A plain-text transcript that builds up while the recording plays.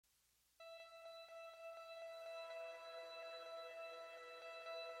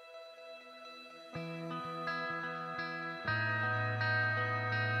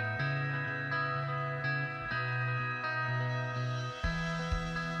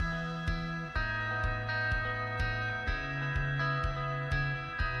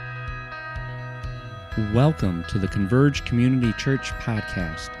Welcome to the Converge Community Church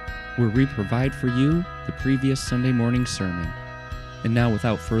podcast, where we provide for you the previous Sunday morning sermon. And now,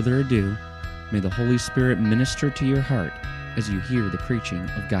 without further ado, may the Holy Spirit minister to your heart as you hear the preaching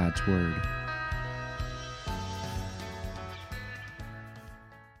of God's Word.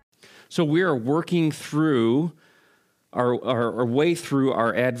 So we are working through our way through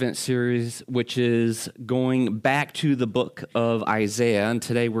our Advent series, which is going back to the book of Isaiah. And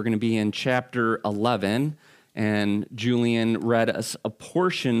today we're going to be in chapter 11. And Julian read us a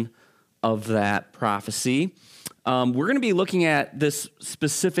portion of that prophecy. We're going to be looking at this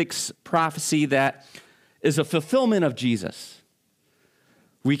specific prophecy that is a fulfillment of Jesus.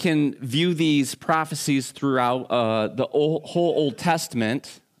 We can view these prophecies throughout the whole Old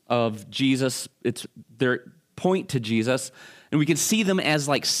Testament of Jesus. They're point to Jesus, and we can see them as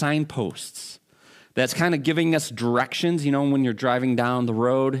like signposts. That's kind of giving us directions, when you're driving down the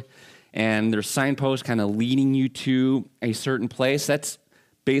road and there's signposts kind of leading you to a certain place. That's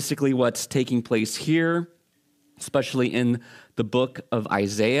basically what's taking place here, especially in the book of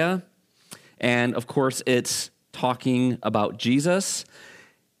Isaiah. And of course, it's talking about Jesus.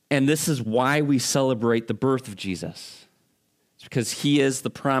 And this is why we celebrate the birth of Jesus. It's because he is the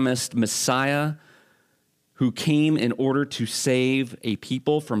promised Messiah who came in order to save a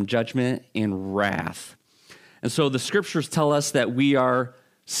people from judgment and wrath. And so the scriptures tell us that we are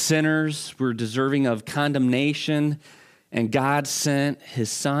sinners, we're deserving of condemnation, and God sent his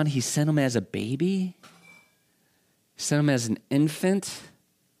son. He sent him as a baby, he sent him as an infant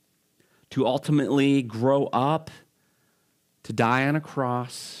to ultimately grow up, to die on a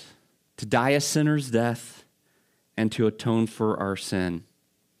cross, to die a sinner's death, and to atone for our sin.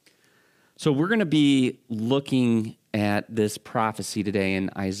 So we're going to be looking at this prophecy today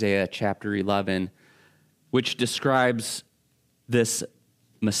in Isaiah chapter 11, which describes this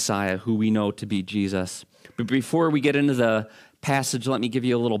Messiah, who we know to be Jesus. But before we get into the passage, let me give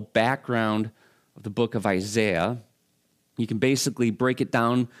you a little background of the book of Isaiah. You can basically break it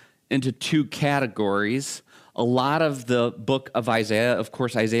down into two categories. A lot of the book of Isaiah, of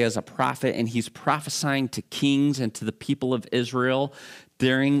course, Isaiah is a prophet, and he's prophesying to kings and to the people of Israel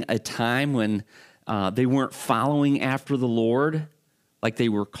during a time when they weren't following after the Lord like they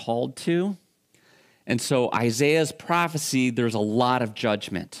were called to. And so Isaiah's prophecy, there's a lot of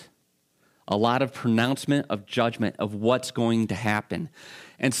judgment, a lot of pronouncement of judgment of what's going to happen.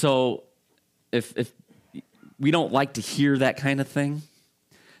 And so if we don't like to hear that kind of thing,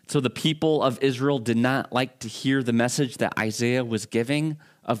 so the people of Israel did not like to hear the message that Isaiah was giving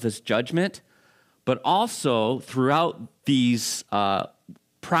of this judgment, but also throughout these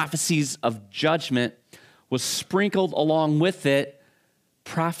prophecies of judgment was sprinkled along with it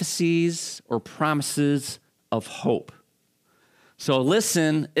prophecies or promises of hope. So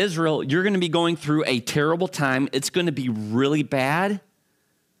listen, Israel, you're going to be going through a terrible time. It's going to be really bad,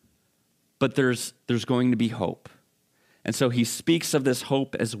 but there's going to be hope. And so he speaks of this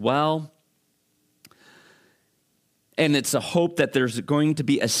hope as well. And it's a hope that there's going to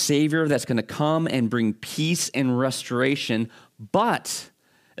be a Savior that's going to come and bring peace and restoration, but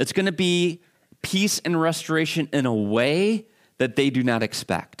it's going to be peace and restoration in a way that they do not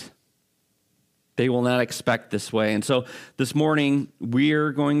expect. They will not expect this way. And so this morning,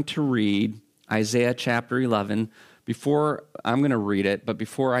 we're going to read Isaiah chapter 11. I'm going to read it, but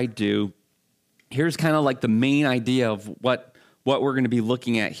before I do, here's kind of like the main idea of what we're going to be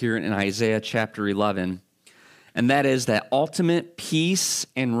looking at here in Isaiah chapter 11. And that is that ultimate peace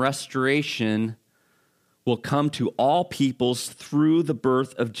and restoration will come to all peoples through the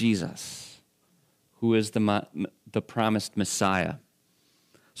birth of Jesus, who is the promised Messiah.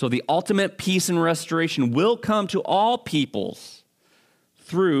 So the ultimate peace and restoration will come to all peoples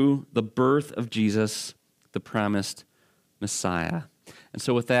through the birth of Jesus, the promised Messiah. And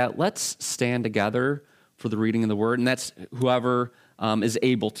so with that, let's stand together for the reading of the word. And that's whoever is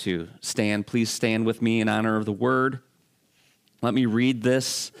able to stand. Please stand with me in honor of the word. Let me read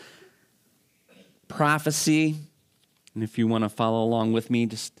this prophecy. And if you want to follow along with me,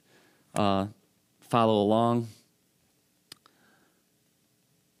 just follow along.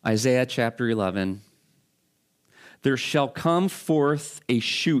 Isaiah chapter 11. There shall come forth a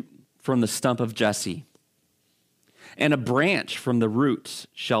shoot from the stump of Jesse, and a branch from the roots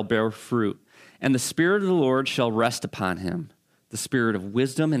shall bear fruit. And the Spirit of the Lord shall rest upon him, the Spirit of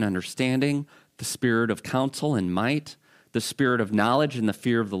wisdom and understanding, the Spirit of counsel and might, the Spirit of knowledge and the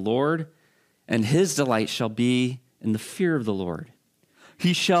fear of the Lord. And his delight shall be in the fear of the Lord.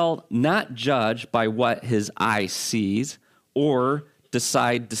 He shall not judge by what his eye sees, or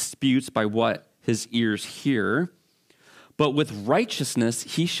decide disputes by what his ears hear. But with righteousness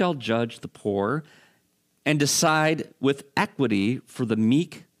he shall judge the poor, and decide with equity for the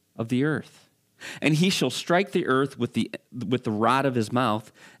meek of the earth. And he shall strike the earth with the rod of his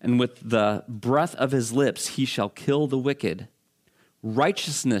mouth, and with the breath of his lips he shall kill the wicked.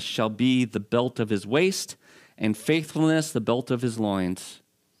 Righteousness shall be the belt of his waist, and faithfulness the belt of his loins.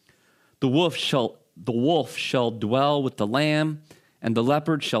 The wolf shall dwell with the lamb, and the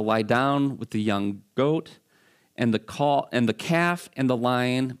leopard shall lie down with the young goat, and the calf and the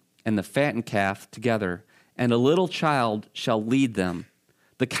lion and the fattened calf together, and a little child shall lead them.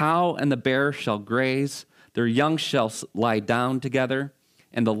 The cow and the bear shall graze, their young shall lie down together,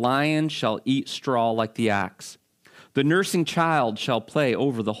 and the lion shall eat straw like the ox. The nursing child shall play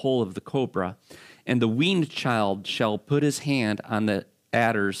over the hole of the cobra, and the weaned child shall put his hand on the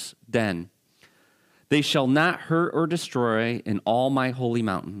adder's den. They shall not hurt or destroy in all my holy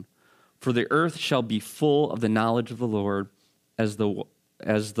mountain, for the earth shall be full of the knowledge of the Lord as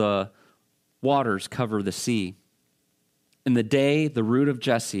the waters cover the sea. In the day, the root of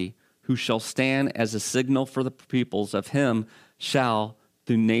Jesse, who shall stand as a signal for the peoples, of him shall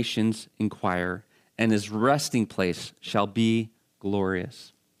the nations inquire, and his resting place shall be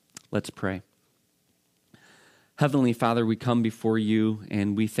glorious. Let's pray. Heavenly Father, we come before you,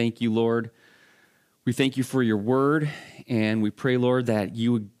 and we thank you, Lord. We thank you for your word, and we pray, Lord, that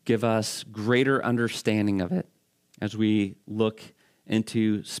you would give us greater understanding of it as we look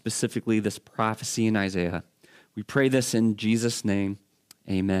into specifically this prophecy in Isaiah. We pray this in Jesus' name.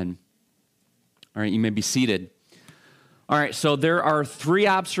 Amen. All right, you may be seated. All right, so there are 3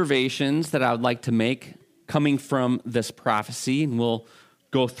 observations that I would like to make coming from this prophecy, and we'll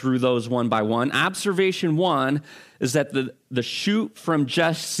go through those one by one. Observation 1 is that the shoot from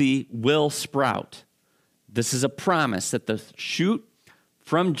Jesse will sprout. This is a promise that the shoot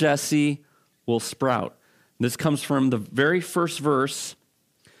from Jesse will sprout. This comes from the very first verse.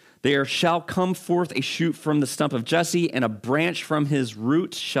 There shall come forth a shoot from the stump of Jesse, and a branch from his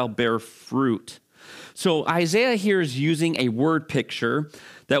roots shall bear fruit. So Isaiah here is using a word picture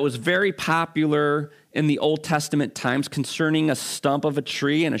that was very popular in the Old Testament times concerning a stump of a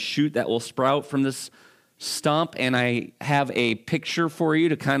tree and a shoot that will sprout from this stump. And I have a picture for you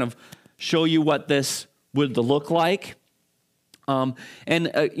to kind of show you what this would look like. A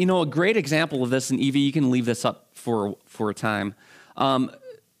great example of this, and Evie, you can leave this up for a time.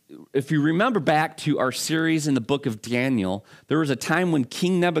 If you remember back to our series in the book of Daniel, there was a time when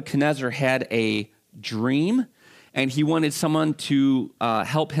King Nebuchadnezzar had a dream, and he wanted someone to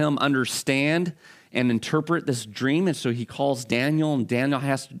help him understand and interpret this dream. And so he calls Daniel, and Daniel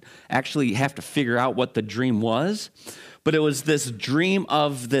has to actually have to figure out what the dream was. But it was this dream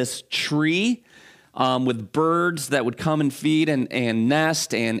of this tree with birds that would come and feed and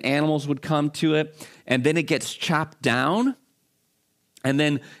nest, and animals would come to it. And then it gets chopped down. And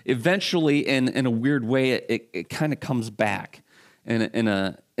then eventually, in a weird way, it kind of comes back in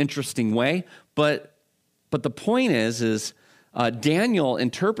an interesting way. But the point is Daniel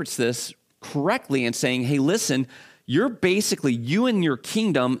interprets this correctly and saying, hey, listen, you and your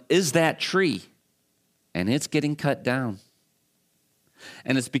kingdom is that tree, and it's getting cut down.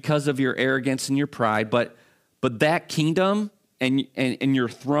 And it's because of your arrogance and your pride, but that kingdom and your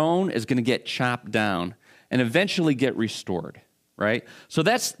throne is going to get chopped down and eventually get restored. Right? So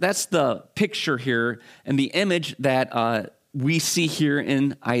that's the picture here and the image that we see here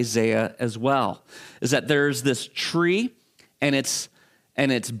in Isaiah as well, is that there's this tree and it's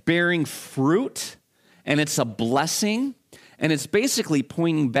bearing fruit and it's a blessing, and it's basically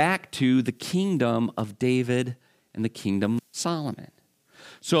pointing back to the kingdom of David and the kingdom of Solomon.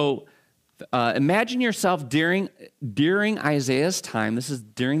 So imagine yourself during Isaiah's time. This is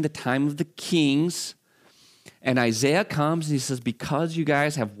during the time of the kings. And Isaiah comes and he says, because you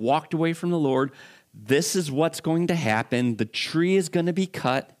guys have walked away from the Lord, this is what's going to happen. The tree is going to be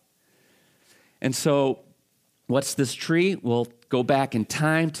cut. And so what's this tree? We'll go back in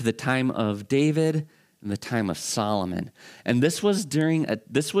time to the time of David and the time of Solomon. And this was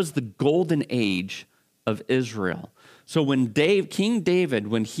the golden age of Israel. So when King David,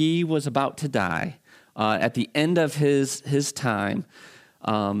 when he was about to die, at the end of his time,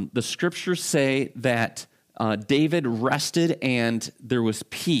 the scriptures say that David rested and there was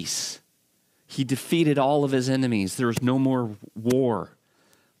peace. He defeated all of his enemies. There was no more war.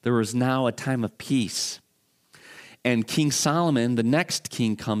 There was now a time of peace. And King Solomon, the next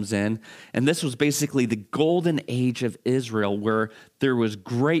king, comes in, and this was basically the golden age of Israel where there was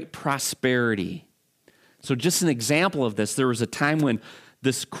great prosperity. So just an example of this, there was a time when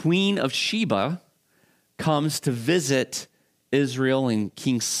this Queen of Sheba comes to visit Israel and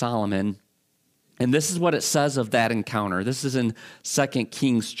King Solomon. And this is what it says of that encounter. This is in 2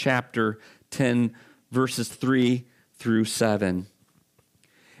 Kings chapter 10, verses 3 through 7.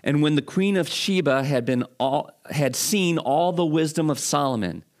 And when the queen of Sheba had seen all the wisdom of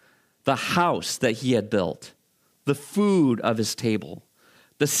Solomon, the house that he had built, the food of his table,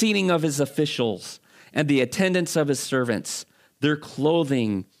 the seating of his officials, and the attendance of his servants, their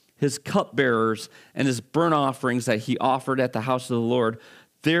clothing, his cupbearers, and his burnt offerings that he offered at the house of the Lord,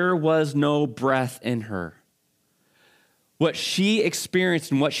 there was no breath in her. What she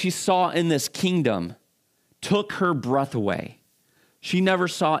experienced and what she saw in this kingdom took her breath away. She never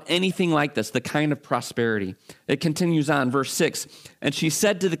saw anything like this, the kind of prosperity. It continues on, verse 6. And she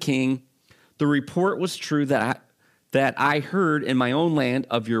said to the king, the report was true that I heard in my own land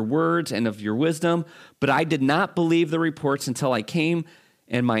of your words and of your wisdom, but I did not believe the reports until I came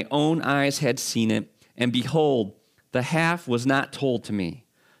and my own eyes had seen it. And behold, the half was not told to me.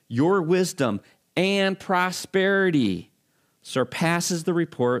 Your wisdom and prosperity surpasses the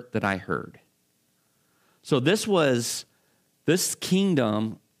report that I heard. So this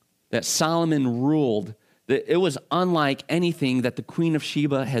kingdom that Solomon ruled, it was unlike anything that the Queen of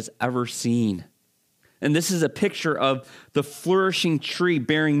Sheba has ever seen. And this is a picture of the flourishing tree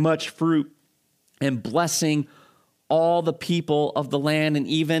bearing much fruit and blessing all the people of the land and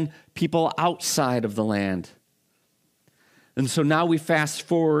even people outside of the land. And so now we fast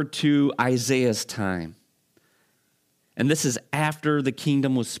forward to Isaiah's time. And this is after the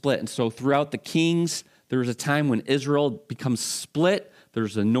kingdom was split. And so throughout the kings, there was a time when Israel becomes split.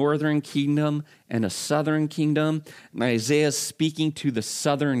 There's a northern kingdom and a southern kingdom. And Isaiah is speaking to the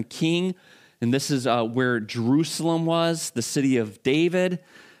southern king. And this is where Jerusalem was, the city of David.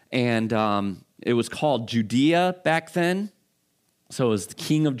 And it was called Judea back then. So it was the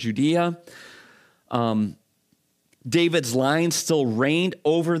king of Judea. David's line still reigned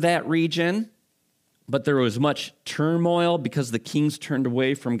over that region. But there was much turmoil because the kings turned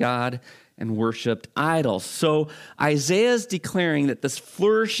away from God and worshiped idols. So Isaiah is declaring that this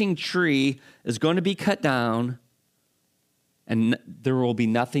flourishing tree is going to be cut down and there will be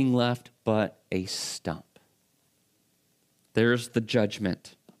nothing left but a stump. There's the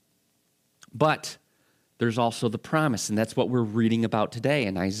judgment. But there's also the promise, and that's what we're reading about today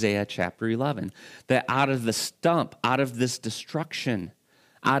in Isaiah chapter 11, that out of the stump, out of this destruction,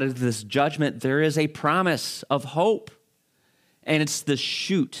 out of this judgment, there is a promise of hope. And it's the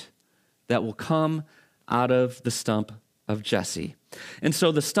shoot that will come out of the stump of Jesse. And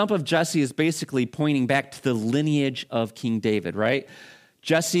so the stump of Jesse is basically pointing back to the lineage of King David, right?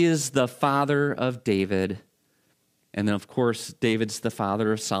 Jesse is the father of David. And then, of course, David's the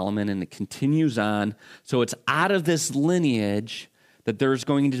father of Solomon, and it continues on. So it's out of this lineage that there's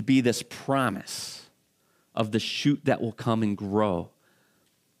going to be this promise of the shoot that will come and grow.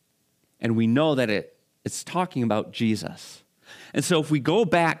 And we know that it's talking about Jesus. And so if we go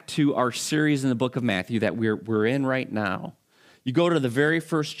back to our series in the book of Matthew that we're in right now, you go to the very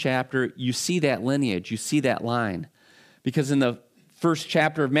first chapter, you see that lineage, you see that line. Because in the first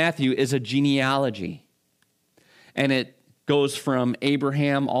chapter of Matthew is a genealogy. And it goes from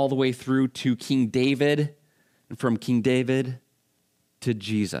Abraham all the way through to King David, and from King David to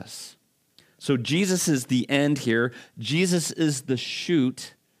Jesus. So Jesus is the end here. Jesus is the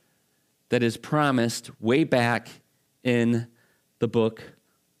shoot that is promised way back in the book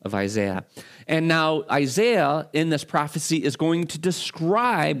of Isaiah. And now Isaiah in this prophecy is going to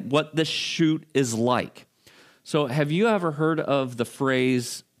describe what the shoot is like. So have you ever heard of the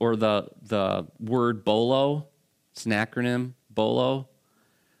phrase or the word BOLO? It's an acronym, BOLO.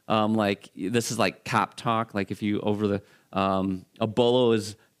 Like this is like cop talk. Like if you a BOLO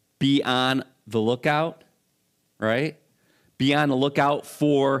is be on the lookout, right? Be on the lookout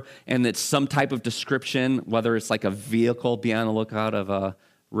for, and it's some type of description, whether it's like a vehicle, be on the lookout of a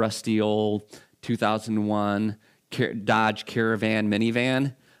rusty old 2001 Dodge Caravan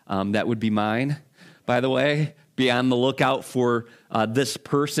minivan. That would be mine, by the way. Be on the lookout for this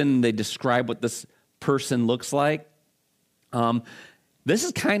person. They describe what this person looks like. This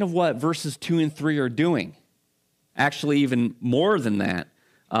is kind of what verses 2 and 3 are doing. Actually, even more than that.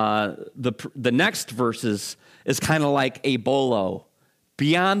 The next verses is kind of like a BOLO.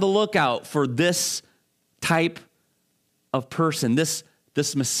 Be on the lookout for this type of person, this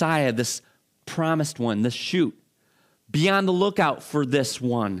Messiah, this promised one, this shoot. Be on the lookout for this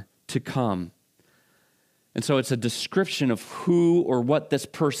one to come. And so it's a description of who or what this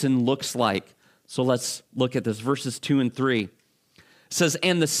person looks like. So let's look at this, verses 2 and 3. It says,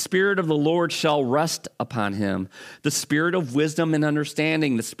 and the Spirit of the Lord shall rest upon him, the Spirit of wisdom and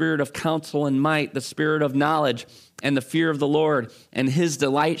understanding, the Spirit of counsel and might, the Spirit of knowledge and the fear of the Lord, and his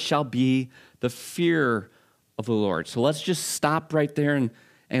delight shall be the fear of the Lord. So let's just stop right there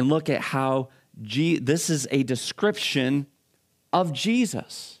and look at how this is a description of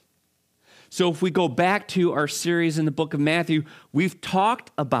Jesus. So if we go back to our series in the book of Matthew, we've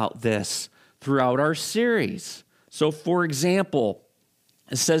talked about this throughout our series. So for example,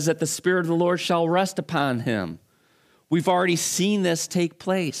 it says that the Spirit of the Lord shall rest upon him. We've already seen this take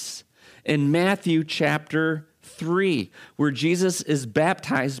place in Matthew chapter 3, where Jesus is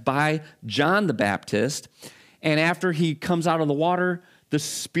baptized by John the Baptist. And after he comes out of the water, the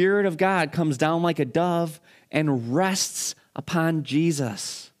Spirit of God comes down like a dove and rests upon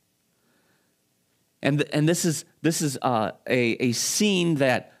Jesus. And this is a scene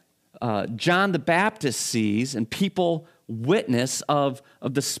that John the Baptist sees and people witness of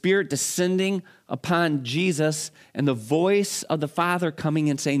the Spirit descending upon Jesus and the voice of the Father coming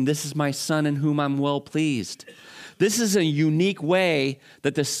and saying, "This is my Son in whom I'm well pleased." This is a unique way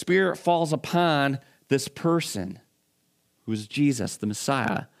that the Spirit falls upon this person, who is Jesus, the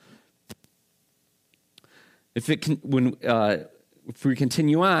Messiah. If we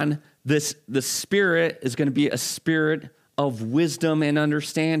continue on, the Spirit is going to be a spirit of wisdom and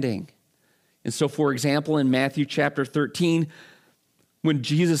understanding. And so, for example, in Matthew chapter 13, when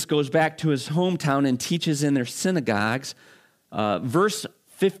Jesus goes back to his hometown and teaches in their synagogues, verse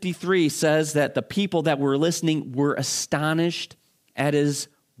 53 says that the people that were listening were astonished at his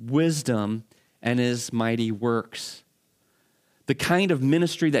wisdom and his mighty works. The kind of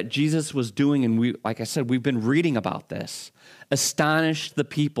ministry that Jesus was doing, and like I said, we've been reading about this, astonished the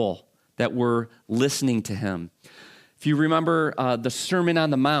people that were listening to him. If you remember the Sermon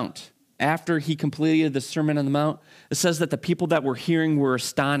on the Mount, after he completed the Sermon on the Mount, it says that the people that were hearing were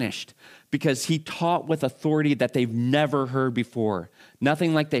astonished because he taught with authority that they've never heard before.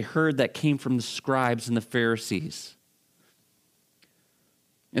 Nothing like they heard that came from the scribes and the Pharisees.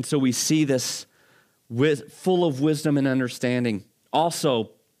 And so we see this full of wisdom and understanding.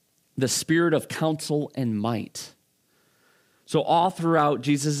 Also, the spirit of counsel and might. So all throughout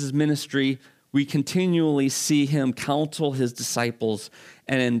Jesus' ministry, we continually see him counsel his disciples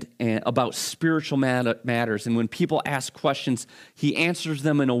and about spiritual matters. And when people ask questions, he answers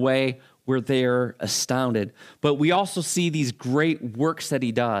them in a way where they're astounded. But we also see these great works that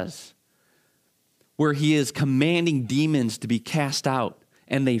he does, where he is commanding demons to be cast out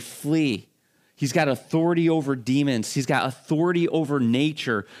and they flee. He's got authority over demons. He's got authority over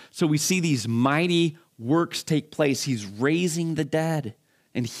nature. So we see these mighty works take place. He's raising the dead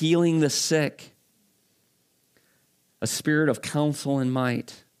and healing the sick. A spirit of counsel and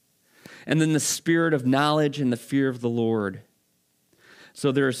might. And then the spirit of knowledge and the fear of the Lord.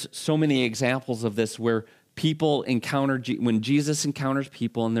 So there's so many examples of this where people encounter, when Jesus encounters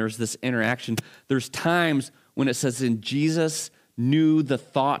people and there's this interaction, there's times when it says in Jesus knew the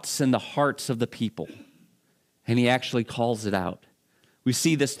thoughts and the hearts of the people. And he actually calls it out. We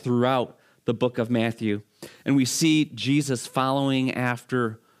see this throughout the book of Matthew. And we see Jesus following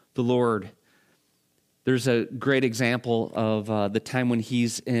after the Lord. There's a great example of the time when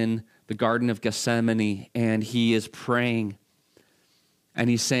he's in the Garden of Gethsemane and he is praying. And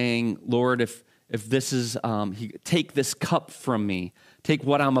he's saying, "Lord, if this is, take this cup from me. Take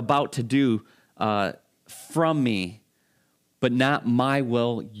what I'm about to do from me. But not my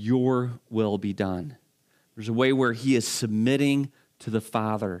will, your will be done." There's a way where he is submitting to the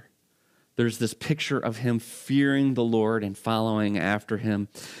Father. There's this picture of him fearing the Lord and following after him.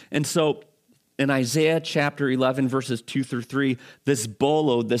 And so in Isaiah chapter 11, verses 2 through 3, this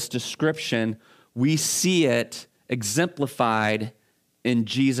bolo, this description, we see it exemplified in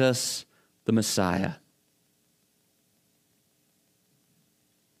Jesus, the Messiah.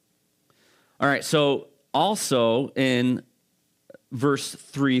 All right, so also in verse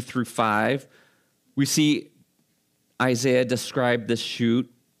 3 through 5, we see Isaiah describe this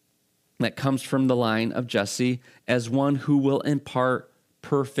shoot that comes from the line of Jesse as one who will impart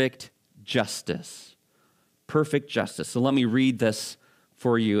perfect justice. Perfect justice. So let me read this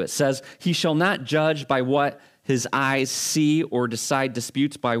for you. It says, "He shall not judge by what his eyes see or decide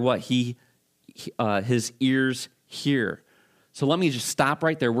disputes by what his ears hear." So let me just stop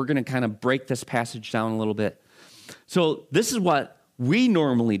right there. We're going to kind of break this passage down a little bit. So this is what we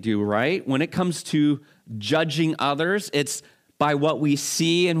normally do, right? When it comes to judging others, it's by what we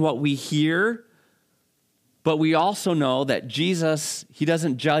see and what we hear. But we also know that Jesus, he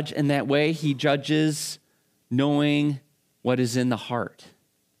doesn't judge in that way. He judges knowing what is in the heart.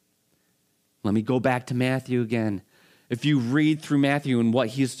 Let me go back to Matthew again. If you read through Matthew and what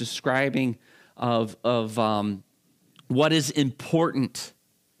he's describing of what is important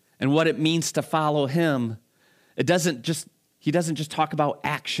and what it means to follow him, he doesn't just talk about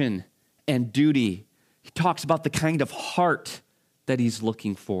action and duty. He talks about the kind of heart that he's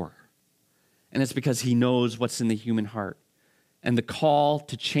looking for. And it's because he knows what's in the human heart. And the call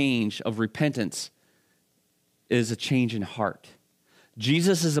to change of repentance is a change in heart.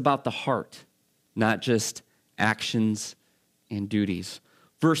 Jesus is about the heart, not just actions and duties.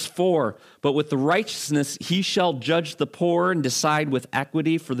 Verse 4, but with the righteousness he shall judge the poor and decide with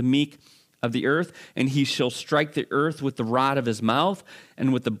equity for the meek of the earth, and he shall strike the earth with the rod of his mouth,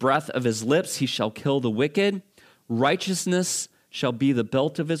 and with the breath of his lips he shall kill the wicked. Righteousness shall be the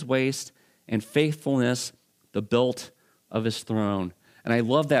belt of his waist, and faithfulness the belt of his throne. And I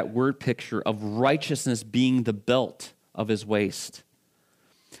love that word picture of righteousness being the belt of his waist.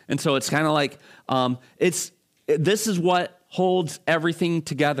 And so it's kind of like, this is what holds everything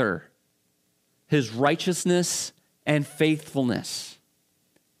together. His righteousness and faithfulness.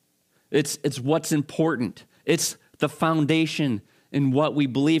 It's what's important. It's the foundation in what we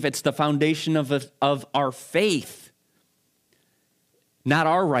believe. It's the foundation of our faith, not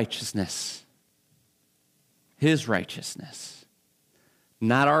our righteousness. His righteousness.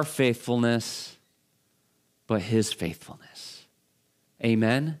 Not our faithfulness, but his faithfulness.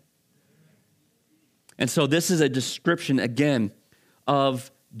 Amen? And so this is a description, again, of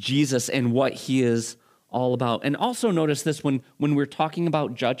Jesus and what he is all about. And also notice this, when we're talking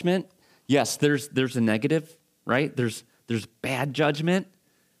about judgment, yes, there's a negative, right? There's bad judgment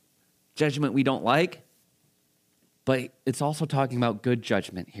we don't like, but it's also talking about good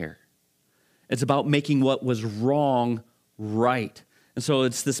judgment here. It's about making what was wrong right. And so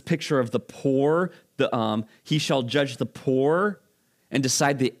it's this picture of the poor. He shall judge the poor and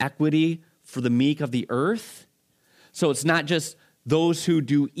decide the equity for the meek of the earth. So it's not just those who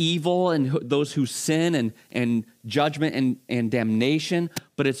do evil and those who sin and judgment and damnation,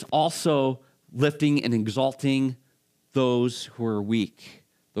 but it's also lifting and exalting those who are weak,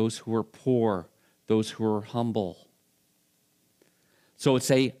 those who are poor, those who are humble. So it's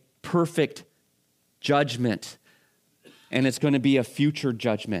a perfect judgment, and it's going to be a future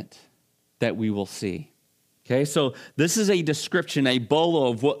judgment that we will see. Okay, so this is a description, a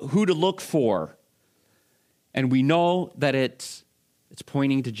bolo of who to look for. And we know that it's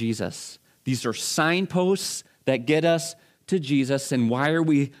pointing to Jesus. These are signposts that get us to Jesus. And why are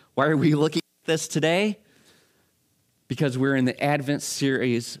we looking at this today? Because we're in the Advent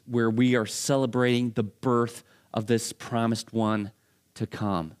series where we are celebrating the birth of this promised one to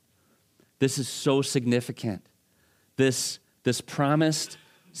come. This is so significant. This promised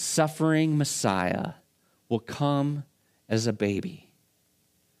suffering Messiah will come as a baby.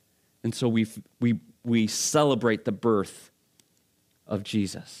 And so we celebrate the birth of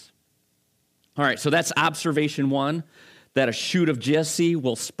Jesus. All right, so that's observation 1, that a shoot of Jesse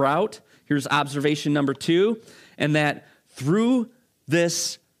will sprout. Here's observation number 2, and that through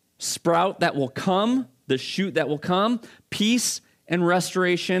this sprout that will come, the shoot that will come, peace and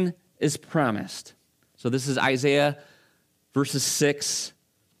restoration is promised. So this is Isaiah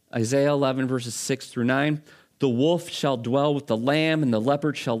 11, verses 6 through 9. The wolf shall dwell with the lamb, and the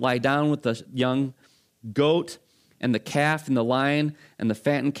leopard shall lie down with the young goat, and the calf and the lion and the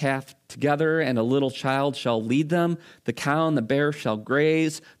fattened calf together, and a little child shall lead them. The cow and the bear shall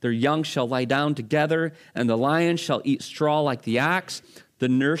graze, their young shall lie down together, and the lion shall eat straw like the ox. The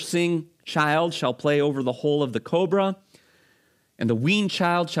nursing child shall play over the hole of the cobra, and the weaned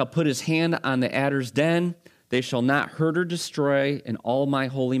child shall put his hand on the adder's den. They shall not hurt or destroy in all my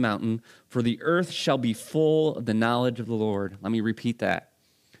holy mountain, for the earth shall be full of the knowledge of the Lord. Let me repeat that.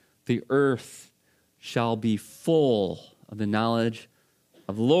 The earth shall be full of the knowledge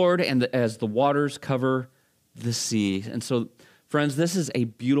of the Lord, and as the waters cover the sea. And so, friends, this is a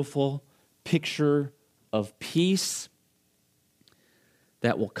beautiful picture of peace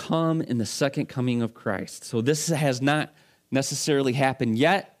that will come in the second coming of Christ. So this has not necessarily happened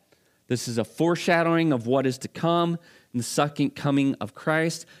yet. This is a foreshadowing of what is to come in the second coming of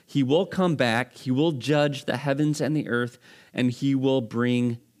Christ. He will come back. He will judge the heavens and the earth, and he will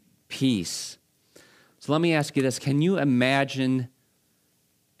bring peace. So let me ask you this. Can we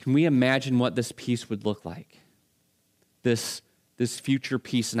imagine what this peace would look like? This future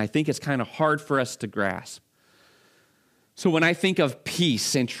peace. And I think it's kind of hard for us to grasp. So when I think of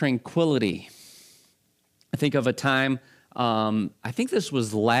peace and tranquility, I think of a time, I think this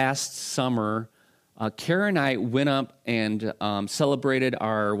was last summer, Kara and I went up and celebrated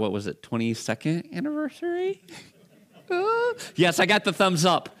our, 22nd anniversary? Yes, I got the thumbs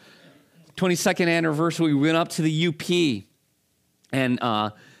up. 22nd anniversary, we went up to the UP, and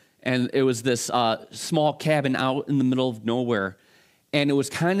it was this small cabin out in the middle of nowhere, and it was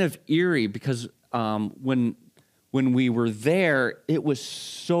kind of eerie because when we were there, it was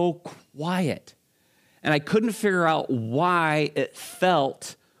so quiet, and I couldn't figure out why it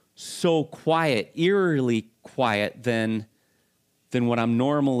felt so quiet, eerily quiet than what I'm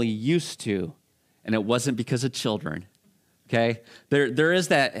normally used to. And it wasn't because of children. Okay? There is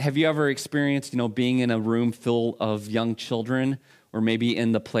that. Have you ever experienced, being in a room full of young children, or maybe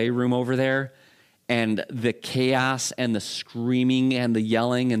in the playroom over there, and the chaos and the screaming and the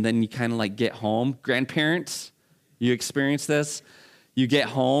yelling, and then you kind of like get home? Grandparents, you experience this? You get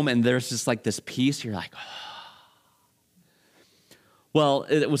home and there's just like this peace. You're like, oh. Well,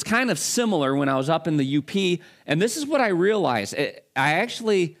 it was kind of similar when I was up in the UP, and this is what I realized. I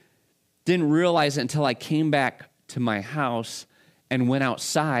actually didn't realize it until I came back to my house and went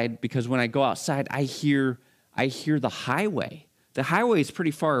outside, because when I go outside, I hear the highway. The highway is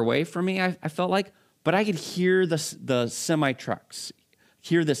pretty far away from me, I felt like, but I could hear the semi-trucks,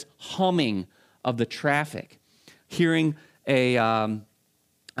 hear this humming of the traffic,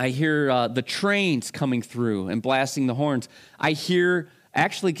 I hear the trains coming through and blasting the horns. I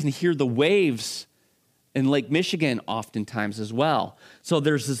actually can hear the waves in Lake Michigan oftentimes as well. So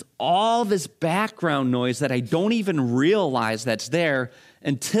there's all this background noise that I don't even realize that's there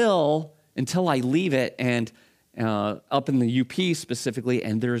until I leave it, and up in the UP specifically,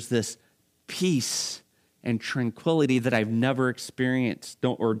 and there's this peace and tranquility that I've never experienced,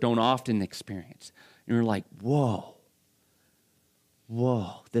 don't often experience. And you're like, whoa,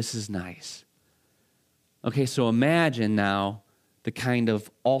 this is nice. Okay, so imagine now the kind of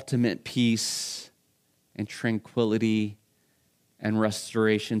ultimate peace and tranquility and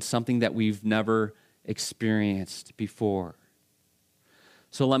restoration, something that we've never experienced before.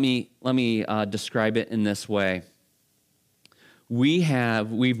 So let me describe it in this way.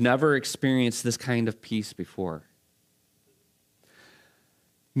 We've never experienced this kind of peace before.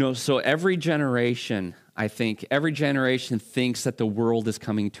 So every generation thinks that the world is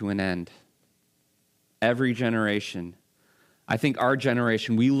coming to an end. Every generation. I think our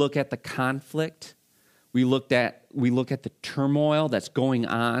generation, we look at the conflict, we look at the turmoil that's going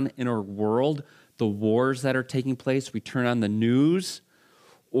on in our world, the wars that are taking place. We turn on the news,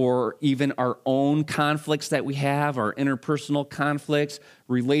 or even our own conflicts that we have, our interpersonal conflicts,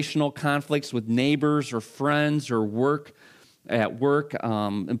 relational conflicts with neighbors or friends or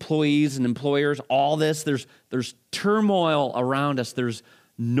employees and employers, all this. There's turmoil around us. There's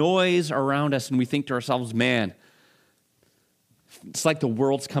noise around us, and we think to ourselves, man, it's like the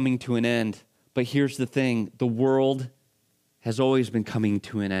world's coming to an end. But here's the thing. The world has always been coming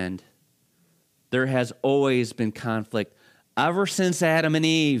to an end. There has always been conflict. Ever since Adam and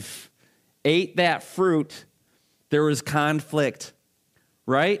Eve ate that fruit, there was conflict,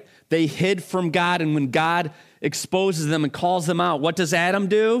 right? They hid from God, and when God exposes them and calls them out, what does Adam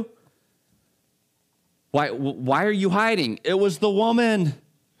do? Why are you hiding? It was the woman.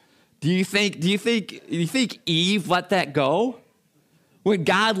 Do you think Eve let that go? When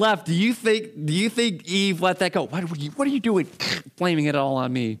God left, do you think Eve let that go? What are you doing? Blaming it all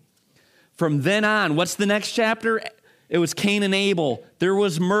on me. From then on, what's the next chapter? It was Cain and Abel. There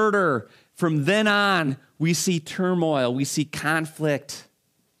was murder. From then on, we see turmoil. We see conflict.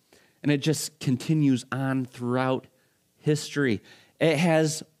 And it just continues on throughout history. It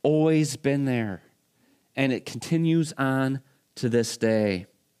has always been there. And it continues on to this day.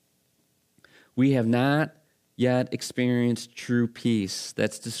 We have not yet experienced true peace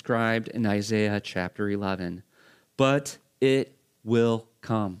that's described in Isaiah chapter 11. But it will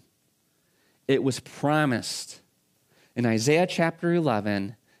come. It was promised. In Isaiah chapter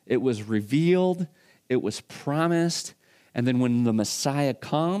 11, it was revealed, it was promised, and then when the Messiah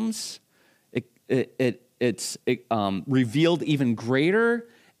comes, it's revealed even greater,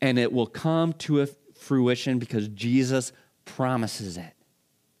 and it will come to a fruition because Jesus promises it.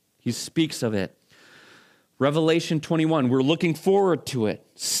 He speaks of it. Revelation 21, we're looking forward to it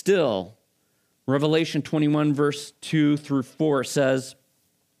still. Revelation 21, verse 2 through 4 says,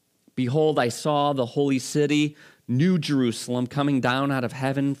 "Behold, I saw the holy city, New Jerusalem, coming down out of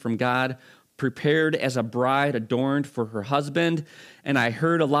heaven from God, prepared as a bride adorned for her husband. And I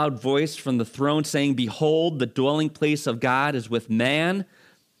heard a loud voice from the throne saying, Behold, the dwelling place of God is with man."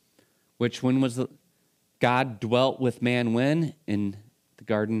 Which when was God dwelt with man when? In the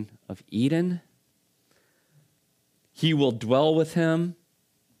Garden of Eden. He will dwell with him,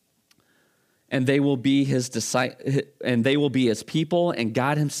 and they will be his people, and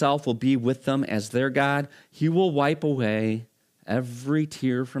God himself will be with them as their God. He will wipe away every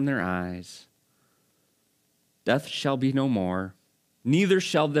tear from their eyes. Death shall be no more. Neither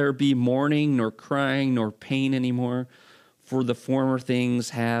shall there be mourning, nor crying, nor pain anymore, for the former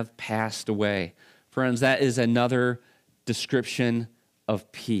things have passed away. Friends, that is another description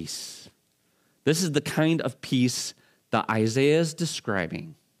of peace. This is the kind of peace that Isaiah is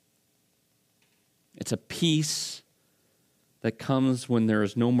describing. It's a peace that comes when there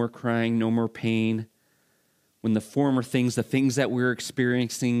is no more crying, no more pain, when the former things, the things that we're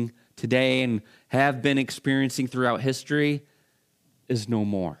experiencing today and have been experiencing throughout history, is no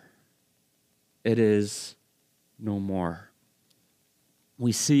more. It is no more.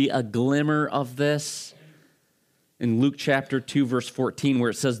 We see a glimmer of this in Luke chapter 2, verse 14,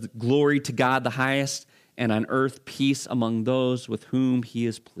 where it says, "Glory to God the highest, and on earth peace among those with whom he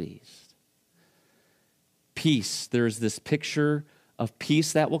is pleased." Peace. There's this picture of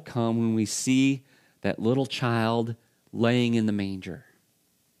peace that will come when we see that little child laying in the manger,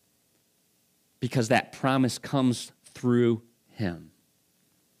 because that promise comes through him.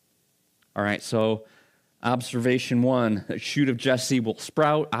 All right, so observation 1, a shoot of Jesse will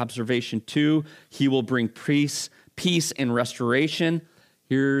sprout. Observation 2, he will bring peace and restoration.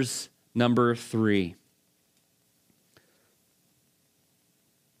 Here's number 3.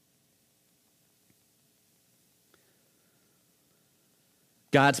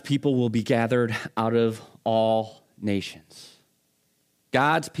 God's people will be gathered out of all nations.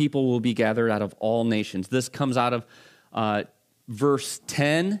 God's people will be gathered out of all nations. This comes out of verse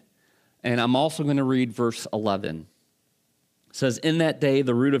 10, and I'm also going to read verse 11. It says, "In that day,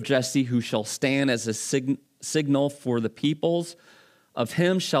 the root of Jesse, who shall stand as a signal for the peoples, of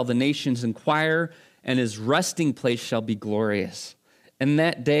him shall the nations inquire, and his resting place shall be glorious. In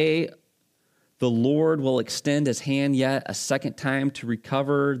that day, the Lord will extend his hand yet a second time to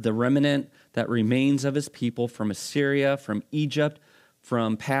recover the remnant that remains of his people from Assyria, from Egypt,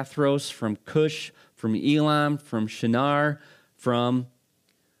 from Pathros, from Cush, from Elam, from Shinar, from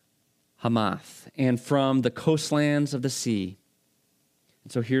Hamath, and from the coastlands of the sea."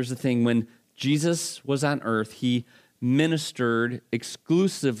 And so here's the thing. When Jesus was on earth, he ministered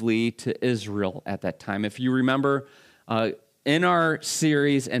exclusively to Israel at that time. If you remember, in our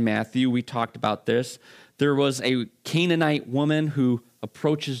series in Matthew, we talked about this. There was a Canaanite woman who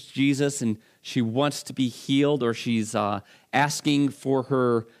approaches Jesus, and she wants to be healed, or she's asking for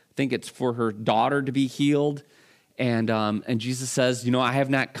her, I think it's for her daughter to be healed. And Jesus says, I have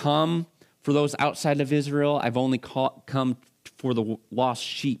not come for those outside of Israel. I've only come for the lost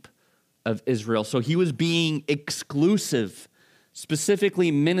sheep of Israel. So he was being exclusive, specifically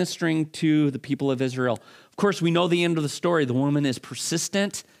ministering to the people of Israel. Of course, we know the end of the story. The woman is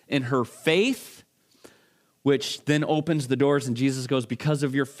persistent in her faith, which then opens the doors, and Jesus goes, "Because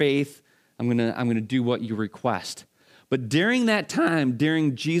of your faith, I'm gonna do what you request." But during that time,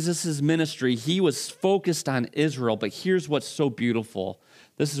 during Jesus' ministry, he was focused on Israel. But here's what's so beautiful.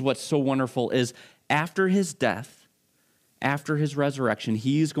 This is what's so wonderful is after his death, after his resurrection,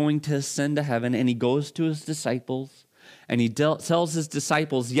 he's going to ascend to heaven, and he goes to his disciples, and he tells his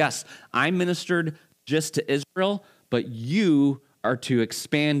disciples, "Yes, I ministered just to Israel, but you are to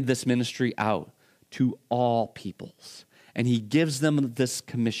expand this ministry out to all peoples." And he gives them this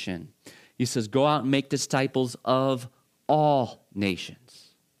commission. He says, "Go out and make disciples of all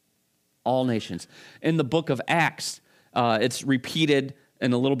nations." All nations. In the book of Acts, it's repeated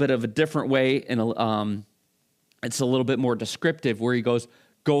in a little bit of a different way, and it's a little bit more descriptive, where he goes,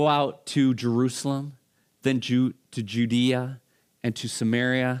 "Go out to Jerusalem, then to Judea, and to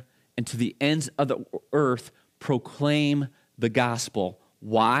Samaria, and to the ends of the earth, proclaim the gospel."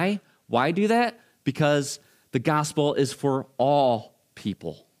 Why? Why do that? Because the gospel is for all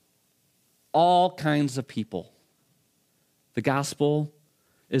people, all kinds of people. The gospel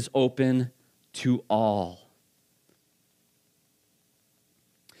is open to all.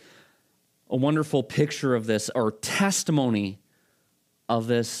 A wonderful picture of this, or testimony of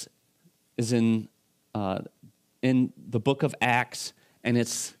this, is in the book of Acts, and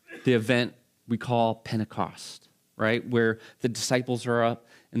it's the event we call Pentecost, right? Where the disciples are up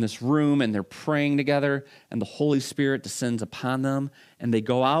in this room and they're praying together, and the Holy Spirit descends upon them, and they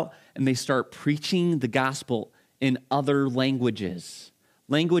go out and they start preaching the gospel in other languages,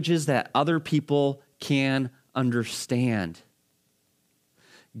 languages that other people can understand.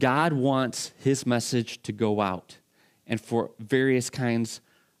 God wants his message to go out, and for various kinds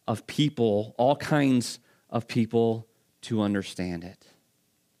of people, all kinds of people, to understand it.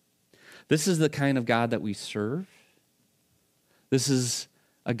 This is the kind of God that we serve. This is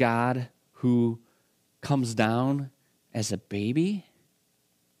a God who comes down as a baby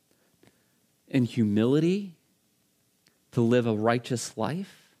in humility to live a righteous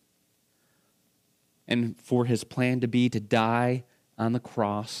life, and for his plan to be to die on the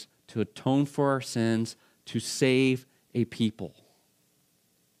cross to atone for our sins, to save a people.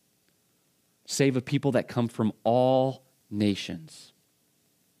 Save a people that come from all nations.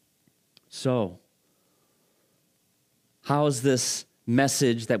 So, how is this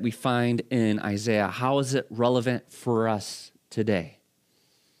message that we find in Isaiah, how is it relevant for us today?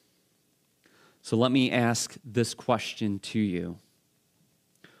 So let me ask this question to you.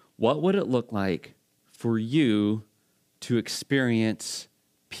 What would it look like for you to experience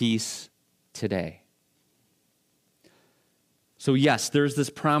peace today? So yes, there's this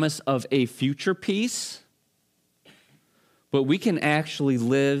promise of a future peace, but we can actually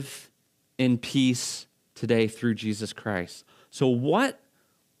live in peace today through Jesus Christ. So what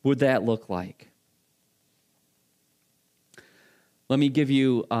would that look like? Let me give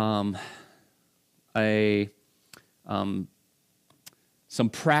you some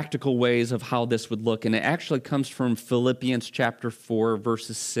practical ways of how this would look. And it actually comes from Philippians chapter 4,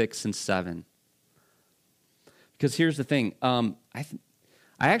 verses 6 and 7. Because here's the thing. I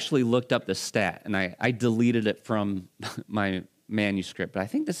actually looked up the stat, and I deleted it from my manuscript, but I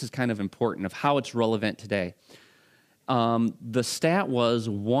think this is kind of important of how it's relevant today. The stat was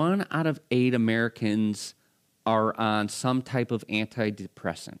 1 out of 8 Americans are on some type of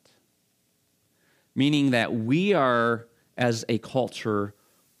antidepressant, meaning that we are, as a culture,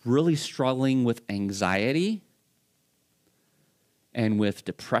 really struggling with anxiety and with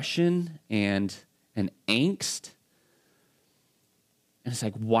depression and angst. And it's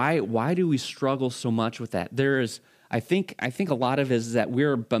like, why do we struggle so much with that? I think a lot of it is that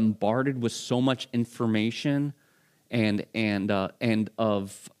we're bombarded with so much information and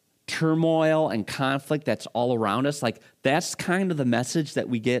of turmoil and conflict that's all around us. Like, that's kind of the message that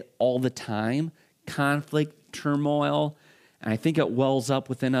we get all the time: conflict, turmoil. And I think it wells up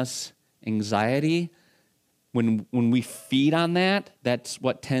within us anxiety. When we feed on that, that's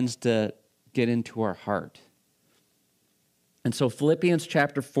what tends to get into our heart. And so Philippians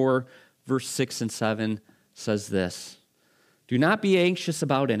chapter 4, verse 6 and 7 says this: do not be anxious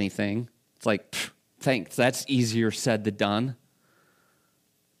about anything. It's like, thanks, that's easier said than done.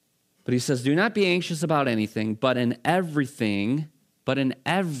 But he says, do not be anxious about anything, but in everything,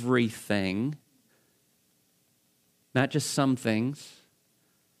 not just some things,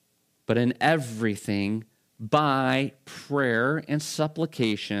 but in everything, by prayer and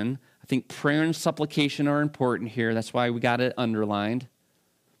supplication. I think prayer and supplication are important here. That's why we got it underlined.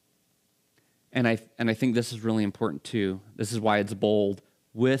 And I think this is really important too. This is why it's bold.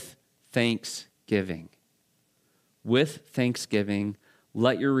 With thanksgiving. With thanksgiving,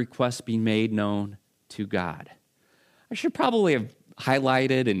 let your requests be made known to God. I should probably have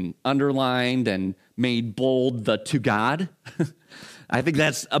highlighted and underlined and made bold the to God. I think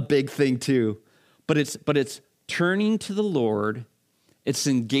that's a big thing too. But it's turning to the Lord. It's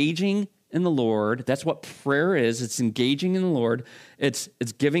engaging in the Lord. That's what prayer is. It's engaging in the Lord. It's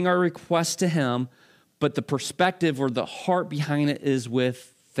giving our request to Him, but the perspective or the heart behind it is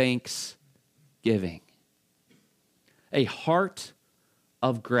with thanksgiving. A heart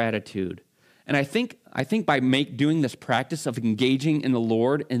of gratitude. And I think by doing this practice of engaging in the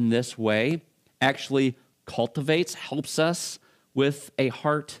Lord in this way actually helps us with a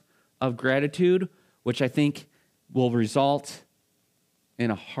heart of gratitude, which I think will result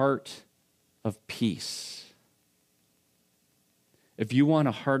in a heart of peace. If you want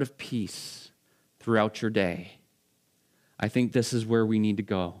a heart of peace throughout your day, I think this is where we need to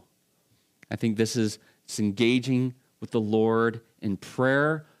go. I think it's engaging with the Lord in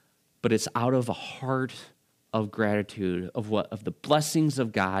prayer, but it's out of a heart of gratitude of the blessings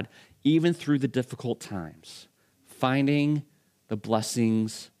of God, even through the difficult times, finding the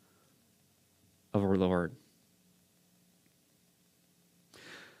blessings of our Lord.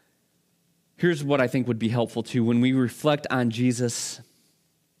 Here's what I think would be helpful too. When we reflect on Jesus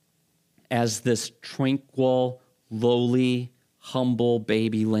as this tranquil, lowly, humble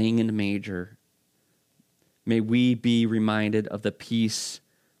baby laying in a manger, may we be reminded of the peace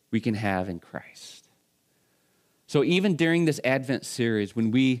we can have in Christ. So even during this Advent series,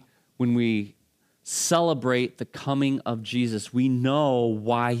 when we celebrate the coming of Jesus, we know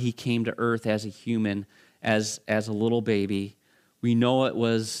why He came to earth as a human, as a little baby. We know it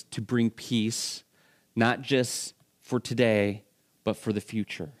was to bring peace, not just for today, but for the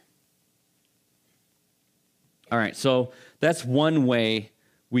future. All right, so that's one way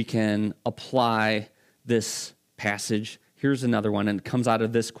we can apply this passage. Here's another one, and it comes out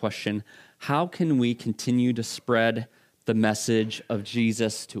of this question: how can we continue to spread the message of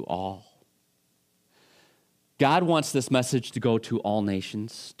Jesus to all? God wants this message to go to all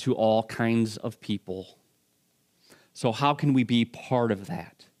nations, to all kinds of people. So how can we be part of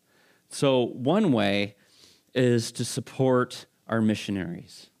that? So one way is to support our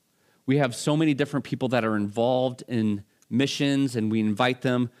missionaries. We have so many different people that are involved in missions, and we invite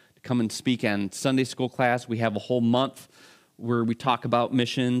them to come and speak in Sunday school class. We have a whole month where we talk about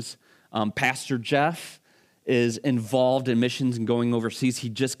missions. Pastor Jeff is involved in missions and going overseas. He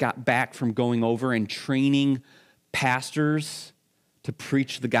just got back from going over and training pastors to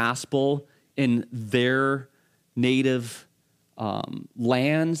preach the gospel in their native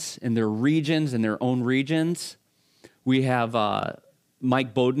lands, in their regions, in their own regions. We have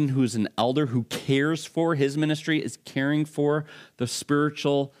Mike Bowden, who's an elder who cares for his ministry, is caring for the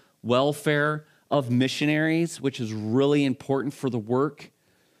spiritual welfare of missionaries, which is really important for the work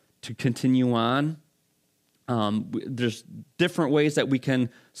to continue on. There's different ways that we can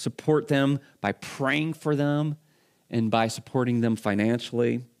support them by praying for them and by supporting them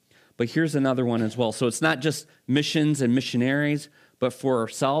financially. But here's another one as well. So it's not just missions and missionaries, but for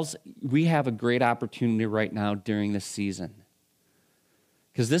ourselves, we have a great opportunity right now during this season.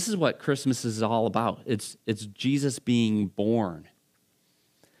 Because this is what Christmas is all about. It's Jesus being born.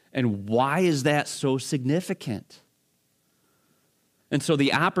 And why is that so significant? And so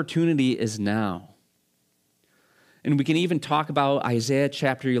the opportunity is now. And we can even talk about Isaiah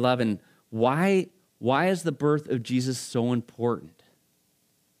chapter 11. Why is the birth of Jesus so important?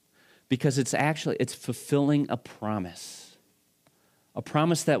 Because it's fulfilling a promise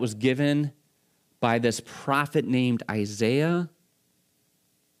that was given by this prophet named Isaiah.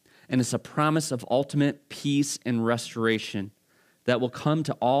 And it's a promise of ultimate peace and restoration that will come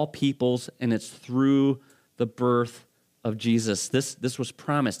to all peoples, and it's through the birth of Jesus. This was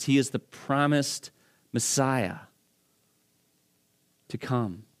promised. He is the promised Messiah to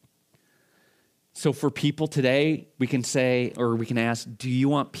come. So for people today, we can say, or we can ask, do you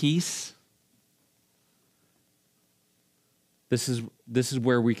want peace? This is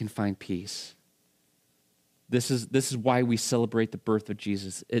where we can find peace. This is why we celebrate the birth of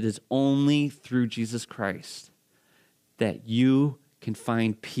Jesus. It is only through Jesus Christ that you can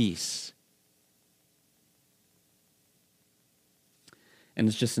find peace. And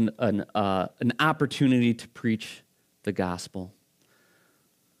it's just an opportunity to preach the gospel.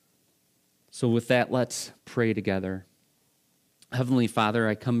 So with that, let's pray together. Heavenly Father,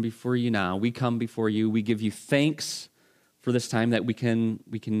 I come before you now. We come before you. We give you thanks for this time that we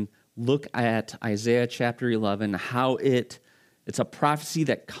can look at Isaiah chapter 11, how it's a prophecy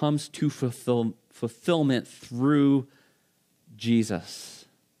that comes to fulfillment through Jesus.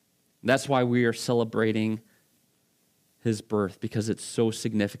 That's why we are celebrating his birth, because it's so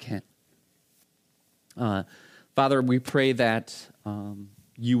significant. Father, we pray that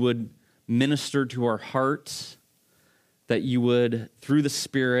you would minister to our hearts, that you would, through the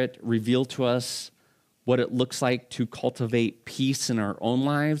Spirit, reveal to us what it looks like to cultivate peace in our own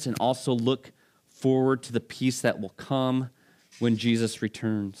lives, and also look forward to the peace that will come when Jesus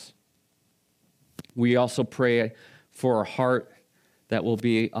returns. We also pray for a heart that will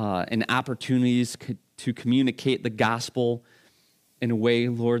be in opportunities to communicate the gospel in a way,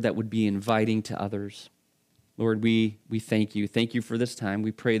 Lord, that would be inviting to others. Lord, we thank you. Thank you for this time.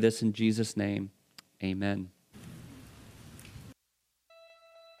 We pray this in Jesus' name. Amen.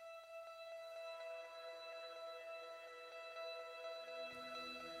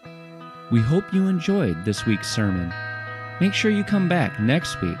 We hope you enjoyed this week's sermon. Make sure you come back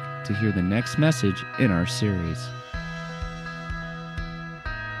next week to hear the next message in our series.